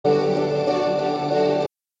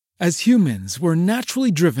As humans, we're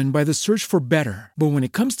naturally driven by the search for better. But when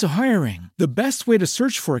it comes to hiring, the best way to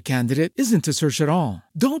search for a candidate isn't to search at all.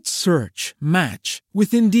 Don't search, match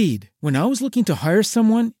with Indeed. When I was looking to hire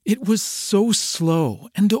someone, it was so slow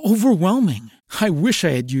and overwhelming. I wish I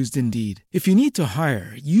had used Indeed. If you need to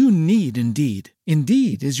hire, you need Indeed.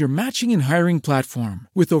 Indeed is your matching and hiring platform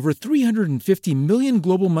with over 350 million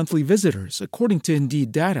global monthly visitors, according to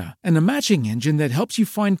Indeed data, and a matching engine that helps you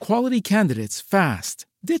find quality candidates fast.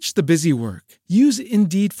 Ditch the busy work. Use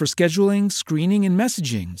Indeed for scheduling, screening, and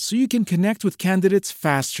messaging so you can connect with candidates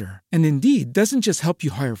faster. And Indeed doesn't just help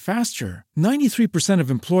you hire faster. 93%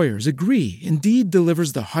 of employers agree Indeed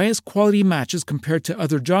delivers the highest quality matches compared to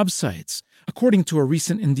other job sites, according to a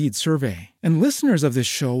recent Indeed survey. And listeners of this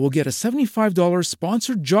show will get a $75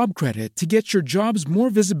 sponsored job credit to get your jobs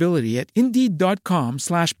more visibility at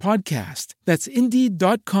Indeed.com/podcast. That's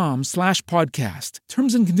Indeed.com/podcast.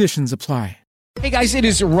 Terms and conditions apply. Hey guys, it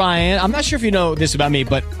is Ryan. I'm not sure if you know this about me,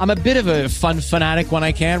 but I'm a bit of a fun fanatic when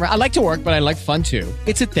I can. I like to work, but I like fun too.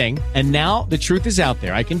 It's a thing. And now the truth is out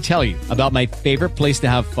there. I can tell you about my favorite place to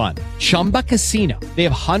have fun. Chumba Casino. They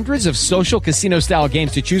have hundreds of social casino style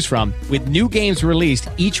games to choose from with new games released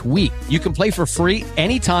each week. You can play for free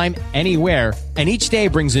anytime, anywhere. And each day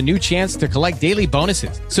brings a new chance to collect daily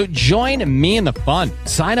bonuses. So join me in the fun.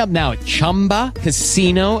 Sign up now at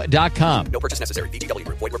ChumbaCasino.com. No purchase necessary. VGW.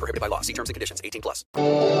 Void where prohibited by law. See terms and conditions. 18+.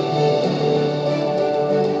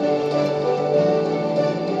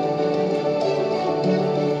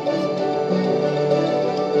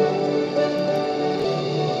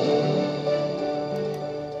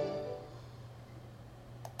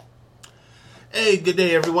 Hey, good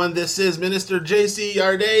day, everyone. This is Minister J.C.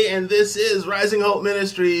 Yarday, and this is Rising Hope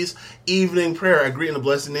Ministries Evening Prayer. I greet in the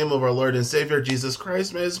blessed name of our Lord and Savior, Jesus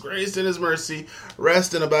Christ. May His grace and His mercy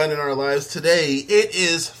rest and abide in our lives today. It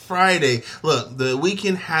is Friday. Look, the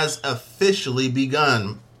weekend has officially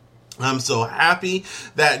begun. I'm so happy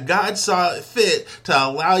that God saw it fit to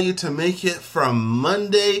allow you to make it from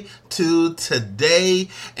Monday to today.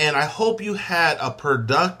 And I hope you had a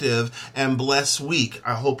productive and blessed week.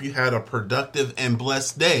 I hope you had a productive and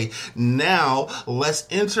blessed day. Now, let's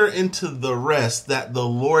enter into the rest that the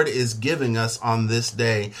Lord is giving us on this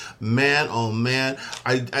day. Man, oh man.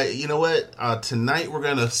 You know what? Tonight we're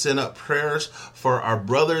going to send up prayers for our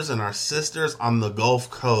brothers and our sisters on the Gulf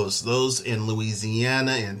Coast, those in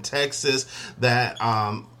Louisiana and Texas that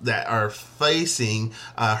are facing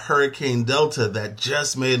Hurricane Delta that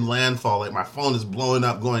just made landfall. Like, my phone is blowing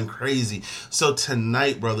up, going crazy. So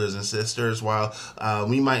tonight, brothers and sisters, while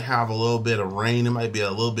we might have a little bit of rain, it might be a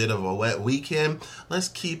little bit of a wet weekend, let's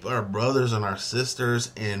keep our brothers and our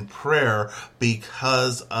sisters in prayer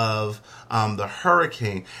because of the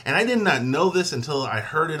hurricane. And I did not know this until I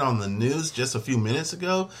heard it on the news just a few minutes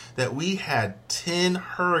ago, that we had 10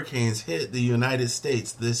 hurricanes hit the United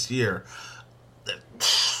States this year.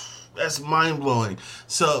 That's mind-blowing.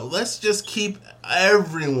 So let's just keep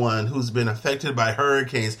everyone who's been affected by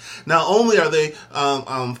hurricanes. Not only are they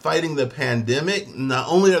fighting the pandemic, not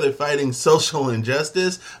only are they fighting social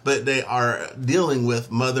injustice, but they are dealing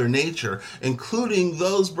with Mother Nature, including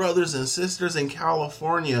those brothers and sisters in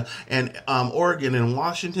California and Oregon and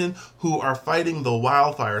Washington who are fighting the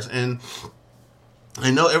wildfires. And I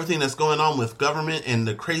know everything that's going on with government and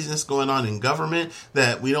the craziness going on in government,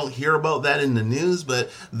 that we don't hear about that in the news, but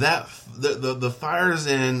that the fires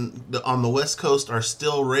on the West Coast are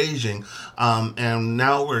still raging, and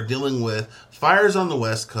now we're dealing with fires on the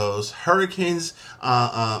West Coast, hurricanes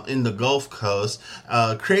in the Gulf Coast,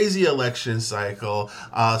 crazy election cycle,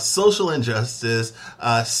 social injustice,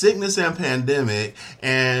 sickness and pandemic,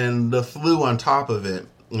 and the flu on top of it.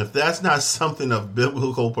 If that's not something of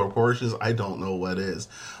biblical proportions, I don't know what is.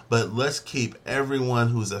 But let's keep everyone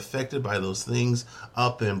who's affected by those things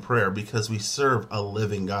up in prayer, because we serve a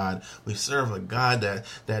living God. We serve a God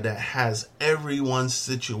that has everyone's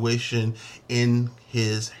situation in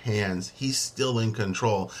His hands. He's still in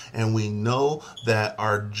control. And we know that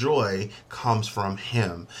our joy comes from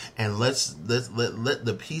Him. And let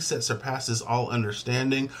the peace that surpasses all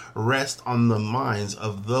understanding rest on the minds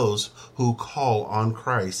of those who call on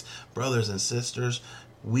Christ. Brothers and sisters,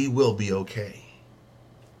 we will be okay.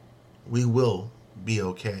 We will be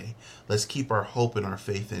okay. Let's keep our hope and our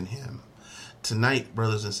faith in Him. Tonight,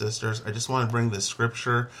 brothers and sisters, I just want to bring this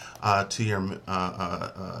scripture to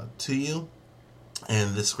you.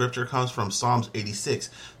 And this scripture comes from Psalms 86,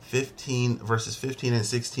 verses 15 and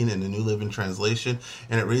 16 in the New Living Translation.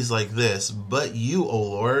 And it reads like this: "But you, O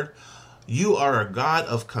Lord, You are a God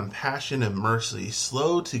of compassion and mercy,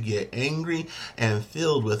 slow to get angry and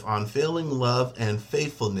filled with unfailing love and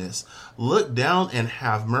faithfulness. Look down and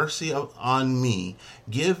have mercy on me.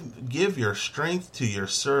 Give your strength to your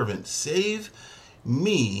servant. Save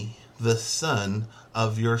me, the son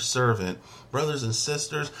of your servant. Brothers and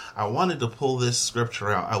sisters, I wanted to pull this scripture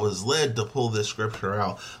out. I was led to pull this scripture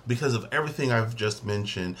out because of everything I've just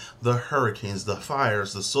mentioned. The hurricanes, the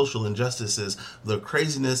fires, the social injustices, the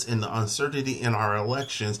craziness and the uncertainty in our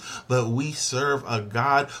elections. But we serve a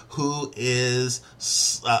God who is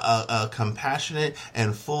compassionate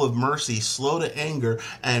and full of mercy, slow to anger,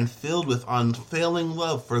 and filled with unfailing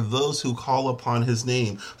love for those who call upon his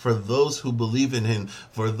name, for those who believe in him,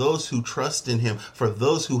 for those who trust in him, for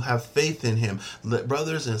those who have faith in him.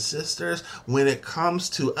 Brothers and sisters, when it comes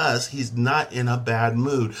to us, he's not in a bad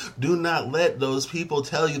mood. Do not let those people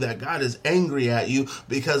tell you that God is angry at you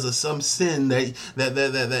because of some sin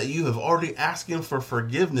that you have already asked him for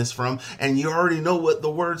forgiveness from, and you already know what the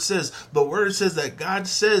word says. The word says that God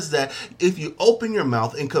says that if you open your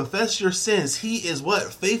mouth and confess your sins, he is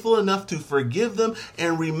what? Faithful enough to forgive them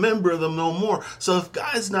and remember them no more. So if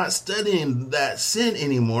God's not studying that sin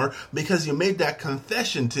anymore because you made that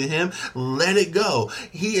confession to him, let it go.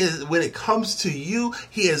 He is, when it comes to you,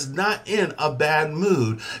 he is not in a bad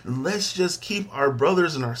mood. Let's just keep our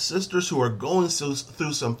brothers and our sisters who are going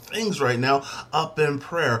through some things right now up in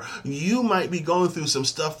prayer. You might be going through some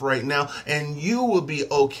stuff right now, and you will be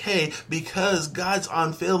okay because God's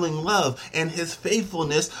unfailing love and his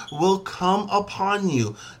faithfulness will come upon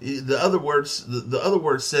you. The other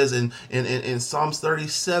word says in Psalms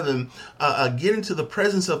 37, get into the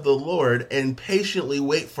presence of the Lord and patiently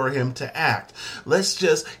wait for him to act. Let's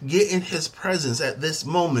just get in his presence at this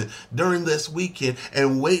moment during this weekend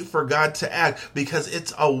and wait for God to act, because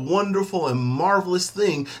it's a wonderful and marvelous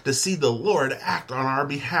thing to see the Lord act on our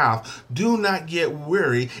behalf. Do not get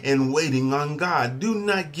weary in waiting on God. Do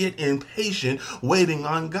not get impatient waiting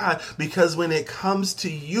on God, because when it comes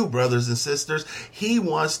to you, brothers and sisters, he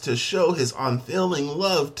wants to show his unfailing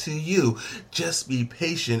love to you. Just be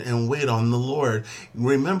patient and wait on the Lord.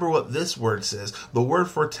 Remember what this word says. The word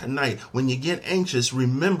for tonight, when you get anxious,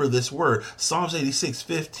 remember this word, Psalms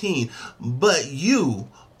 86:15. But you,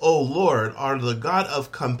 O Lord, are the God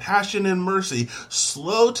of compassion and mercy,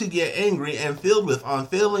 slow to get angry and filled with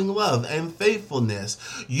unfailing love and faithfulness.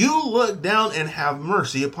 You look down and have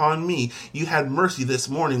mercy upon me. You had mercy this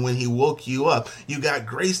morning when he woke you up. You got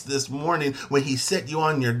grace this morning when he set you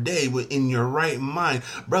on your day in your right mind.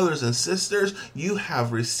 Brothers and sisters, you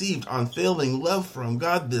have received unfailing love from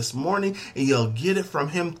God this morning, and you'll get it from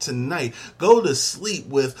him tonight. Go to sleep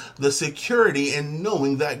with the security and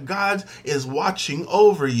knowing that God is watching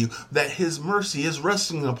over you, that his mercy is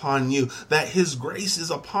resting upon you, that his grace is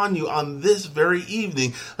upon you on this very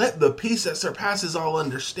evening. Let the peace that surpasses all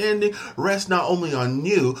understanding rest not only on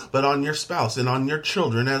you, but on your spouse and on your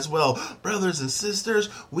children as well. Brothers and sisters,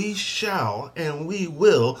 we shall and we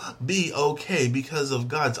will be okay because of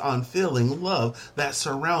God's unfailing love that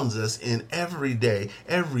surrounds us in every day,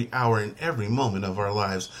 every hour, and every moment of our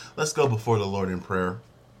lives. Let's go before the Lord in prayer.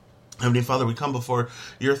 Heavenly Father, we come before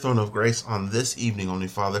your throne of grace on this evening, Heavenly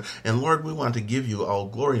Father. And Lord, we want to give you all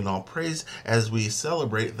glory and all praise as we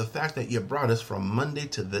celebrate the fact that you brought us from Monday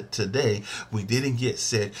to today. We didn't get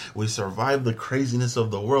sick. We survived the craziness of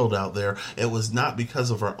the world out there. It was not because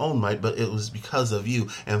of our own might, but it was because of you.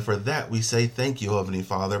 And for that, we say thank you, Heavenly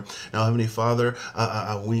Father. Now, Heavenly Father,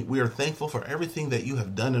 we are thankful for everything that you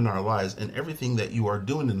have done in our lives and everything that you are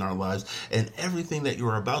doing in our lives and everything that you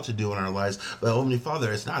are about to do in our lives. But, Heavenly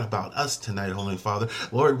Father, it's not about us tonight, Holy Father.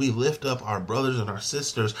 Lord, we lift up our brothers and our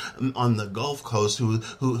sisters on the Gulf Coast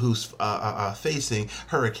who's facing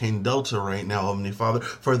Hurricane Delta right now, Holy Father,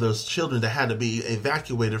 for those children that had to be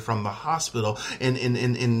evacuated from the hospital and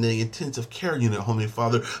in the intensive care unit, Holy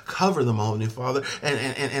Father. Cover them, Holy Father,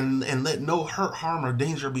 and let no hurt, harm, or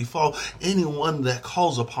danger befall anyone that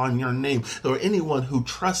calls upon your name, or anyone who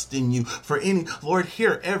trusts in you. Lord,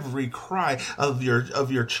 hear every cry of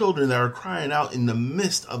your children that are crying out in the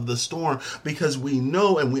midst of the storm, because we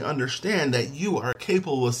know and we understand that you are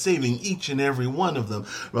capable of saving each and every one of them.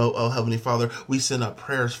 Oh, Heavenly Father, we send up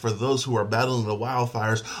prayers for those who are battling the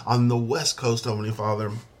wildfires on the West Coast, Heavenly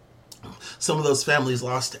Father. Some of those families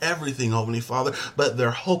lost everything, Heavenly Father, but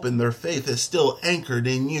their hope and their faith is still anchored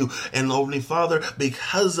in you. And Heavenly Father,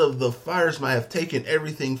 because of the fires might have taken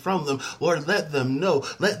everything from them, Lord, let them know,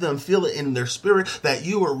 let them feel it in their spirit that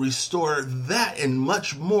you will restore that and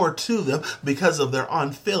much more to them because of their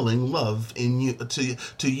unfailing love in you,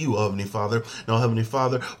 to you, Heavenly Father. Now, Heavenly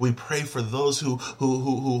Father, we pray for those who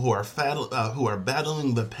are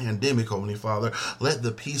battling the pandemic, Heavenly Father. Let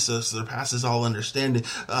the peace that surpasses all understanding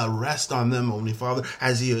rest on them, Heavenly Father,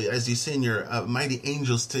 as you send your mighty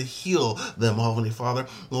angels to heal them, Heavenly Father.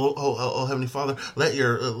 Oh, Heavenly Father,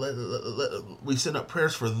 we send up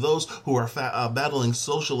prayers for those who are battling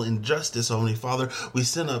social injustice, Heavenly Father. We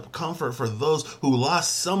send up comfort for those who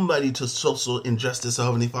lost somebody to social injustice,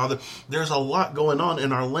 Heavenly Father. There's a lot going on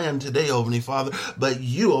in our land today, Heavenly Father, but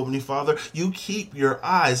you, Heavenly Father, you keep your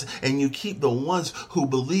eyes and you keep the ones who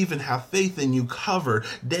believe and have faith in you covered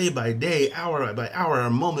day by day, hour by hour,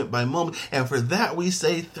 moment by moment. And for that, we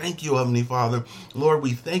say thank you, Heavenly Father. Lord,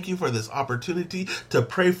 we thank you for this opportunity to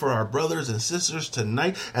pray for our brothers and sisters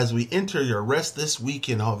tonight as we enter your rest this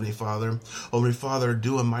weekend, Heavenly Father. Heavenly Father,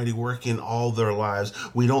 do a mighty work in all their lives.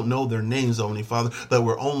 We don't know their names, Heavenly Father, but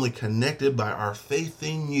we're only connected by our faith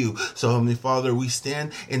in you. So, Heavenly Father, we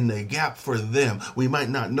stand in the gap for them. We might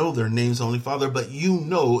not know their names, Heavenly Father, but you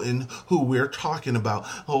know in who we're talking about.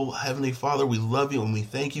 Oh, Heavenly Father, we love you and we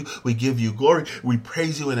thank you. We give you glory. We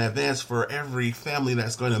praise you in advance for every family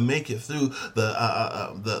that's going to make it through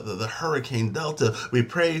the Hurricane Delta. We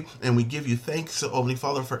pray and we give you thanks, Heavenly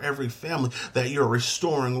Father, for every family that you're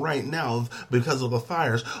restoring right now because of the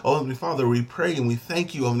fires. Oh, Heavenly Father, we pray and we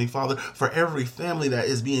thank you, Heavenly Father, for every family that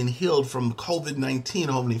is being healed from COVID-19,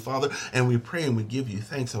 Heavenly Father. And we pray and we give you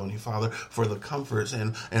thanks, Heavenly Father, for the comforts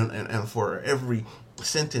and for every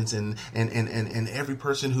sentence and every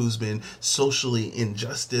person who's been socially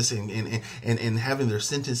injustice and having their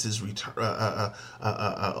sentences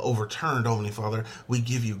overturned, Heavenly Father. We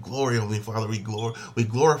give you glory, Heavenly Father. We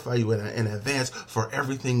glorify you in advance for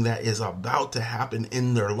everything that is about to happen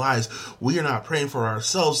in their lives. We are not praying for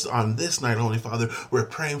ourselves on this night, Heavenly Father. We're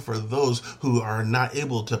praying for those who are not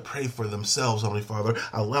able to pray for themselves, Heavenly Father.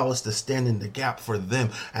 Allow us to stand in the gap for them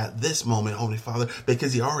at this moment, Heavenly Father,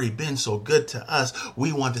 because you've already been so good to us.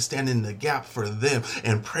 We want to stand in the gap for them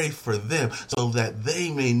and pray for them so that they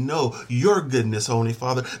may know your goodness, Heavenly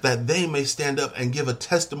Father, that they may stand up and give a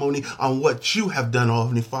testimony on what you have done,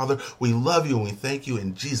 Heavenly Father. We love you and we thank you.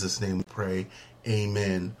 In Jesus' name we pray.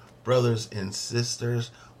 Amen. Brothers and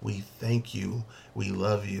sisters, we thank you. We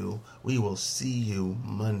love you. We will see you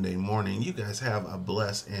Monday morning. You guys have a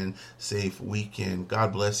blessed and safe weekend.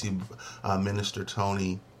 God bless you, Minister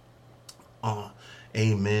Tony.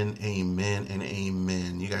 Amen, amen, and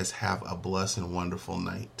amen. You guys have a blessed and wonderful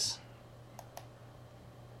night.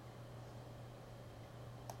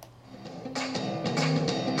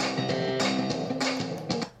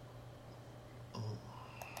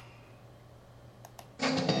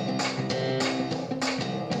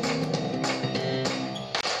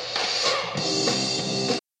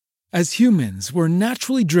 As humans, we're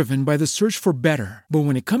naturally driven by the search for better. But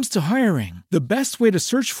when it comes to hiring, the best way to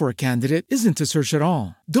search for a candidate isn't to search at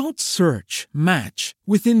all. Don't search, match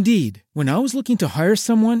with Indeed. When I was looking to hire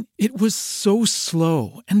someone, it was so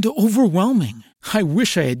slow and overwhelming. I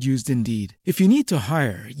wish I had used Indeed. If you need to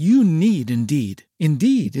hire, you need Indeed.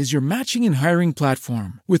 Indeed is your matching and hiring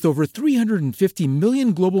platform with over 350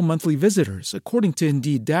 million global monthly visitors, according to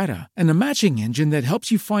Indeed data, and a matching engine that helps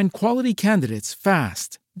you find quality candidates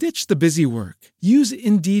fast. Ditch the busy work. Use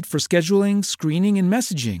Indeed for scheduling, screening, and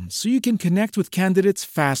messaging so you can connect with candidates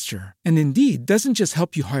faster. And Indeed doesn't just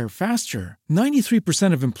help you hire faster.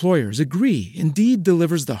 93% of employers agree Indeed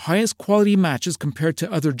delivers the highest quality matches compared to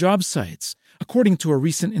other job sites, according to a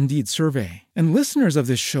recent Indeed survey. And listeners of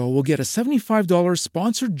this show will get a $75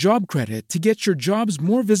 sponsored job credit to get your jobs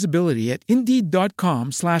more visibility at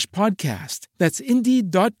Indeed.com/podcast. That's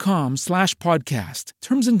Indeed.com/podcast.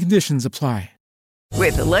 Terms and conditions apply.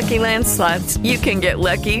 With the Lucky Land Slots, you can get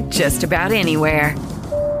lucky just about anywhere.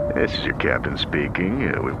 This is your captain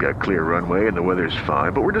speaking. We've got clear runway and the weather's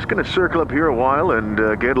fine, but we're just going to circle up here a while and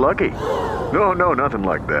get lucky. No, nothing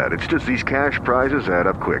like that. It's just these cash prizes add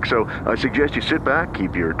up quick. So I suggest you sit back,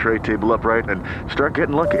 keep your tray table upright, and start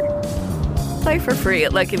getting lucky. Play for free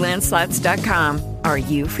at LuckyLandSlots.com. Are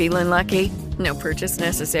you feeling lucky? No purchase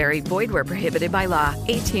necessary. Void where prohibited by law.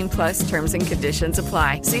 18+ terms and conditions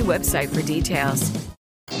apply. See website for details.